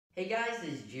Hey guys,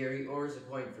 this is Gerry, or is a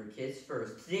point for Kids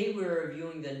First. Today we're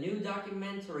reviewing the new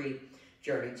documentary,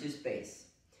 Journey to Space.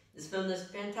 This film does a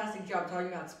fantastic job talking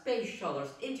about space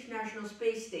shuttles, International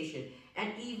Space Station,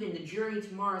 and even the journey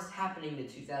to Mars happening in the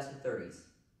 2030s.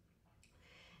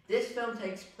 This film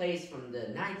takes place from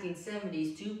the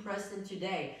 1970s to present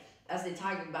today as they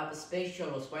talk about the space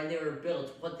shuttles, why they were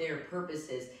built, what their purpose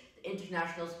is, the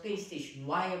International Space Station,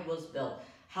 why it was built,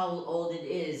 how old it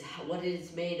is, what it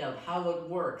is made of, how it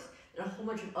works, and a whole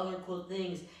bunch of other cool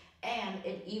things. And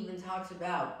it even talks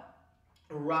about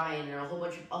Orion and a whole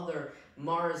bunch of other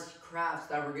Mars crafts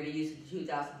that we're going to use in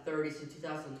the 2030s and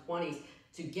 2020s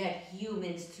to get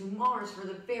humans to Mars for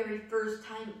the very first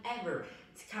time ever.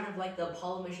 It's kind of like the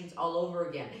Apollo missions all over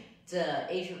again. It's an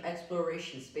age of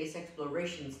exploration, space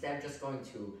exploration. Instead of just going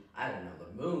to,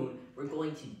 the moon, we're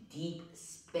going to deep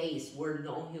space where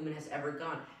no human has ever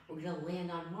gone. We're going to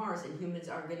land on Mars, and humans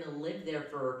are going to live there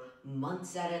for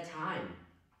months at a time.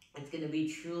 It's going to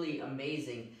be truly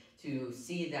amazing to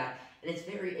see that, and it's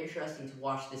very interesting to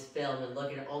watch this film and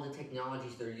look at all the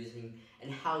technologies they're using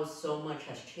and how so much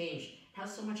has changed, how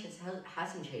so much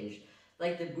hasn't changed.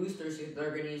 Like the boosters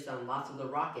they're going to use on lots of the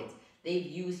rockets, they've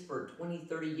used for 20,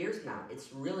 30 years now.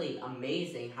 It's really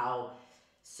amazing how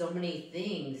so many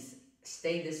things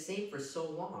stay the same for so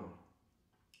long.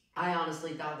 I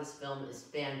honestly thought this film is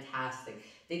fantastic.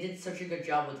 They did such a good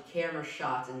job with camera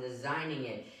shots and designing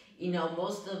it. You know,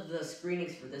 most of the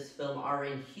screenings for this film are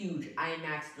in huge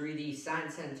IMAX 3D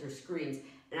Science Center screens,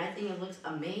 and I think it looks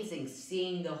amazing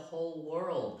seeing the whole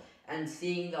world and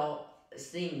seeing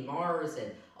Mars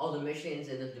and all the missions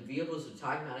and the vehicles we're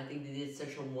talking about. I think they did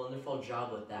such a wonderful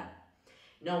job with that.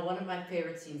 Now, one of my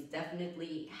favorite scenes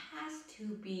definitely has to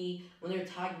be when they're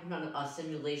talking about a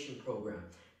simulation program.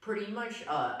 Pretty much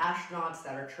astronauts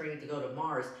that are training to go to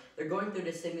Mars, they're going through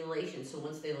the simulation, so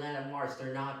once they land on Mars,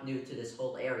 they're not new to this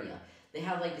whole area. They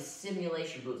have like a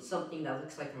simulation booth, something that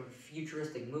looks like from a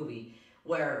futuristic movie,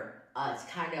 where it's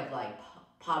kind of like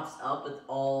pops up with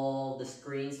all the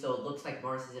screens, so it looks like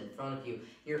Mars is in front of you.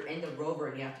 You're in the rover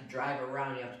and you have to drive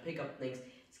around, you have to pick up things.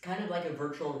 It's kind of like a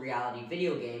virtual reality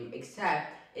video game,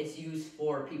 except it's used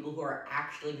for people who are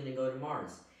actually going to go to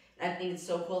Mars. And I think it's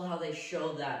so cool how they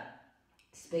show that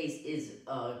space is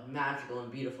a magical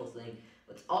and beautiful thing,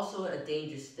 but it's also a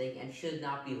dangerous thing and should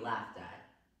not be laughed at.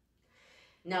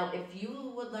 Now, if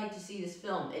you would like to see this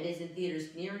film, it is in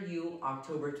theaters near you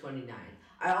October 29th.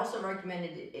 I also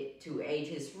recommended it to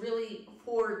ages really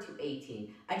 4 to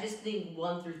 18. I just think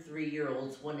 1 through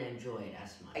 3-year-olds wouldn't enjoy it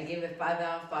as much. I gave it 5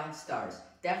 out of 5 stars.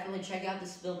 Definitely check out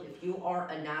this film if you are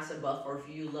a NASA buff or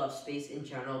if you love space in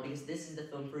general, because this is the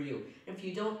film for you. And if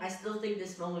you don't, I still think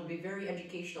this film would be very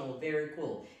educational and very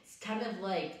cool. It's kind of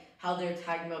like how they're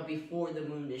talking about before the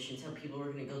moon missions, how people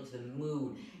are going to go to the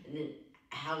moon, and then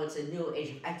how it's a new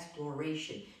age of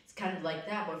exploration. It's kind of like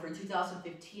that, but for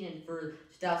 2015 and for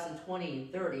 2020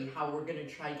 and 30, how we're going to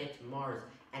try to get to Mars.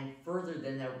 And further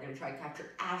than that, we're going to try to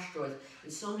capture asteroids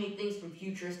and so many things from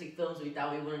futuristic films we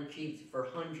thought we wouldn't achieve for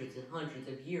hundreds and hundreds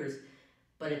of years.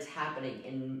 But it's happening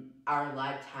in our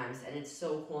lifetimes, and it's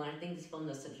so cool. And I think this film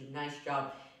does such a nice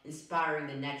job inspiring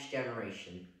the next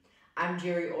generation. I'm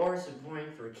Gerry Orr,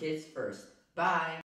 supporting for Kids First. Bye!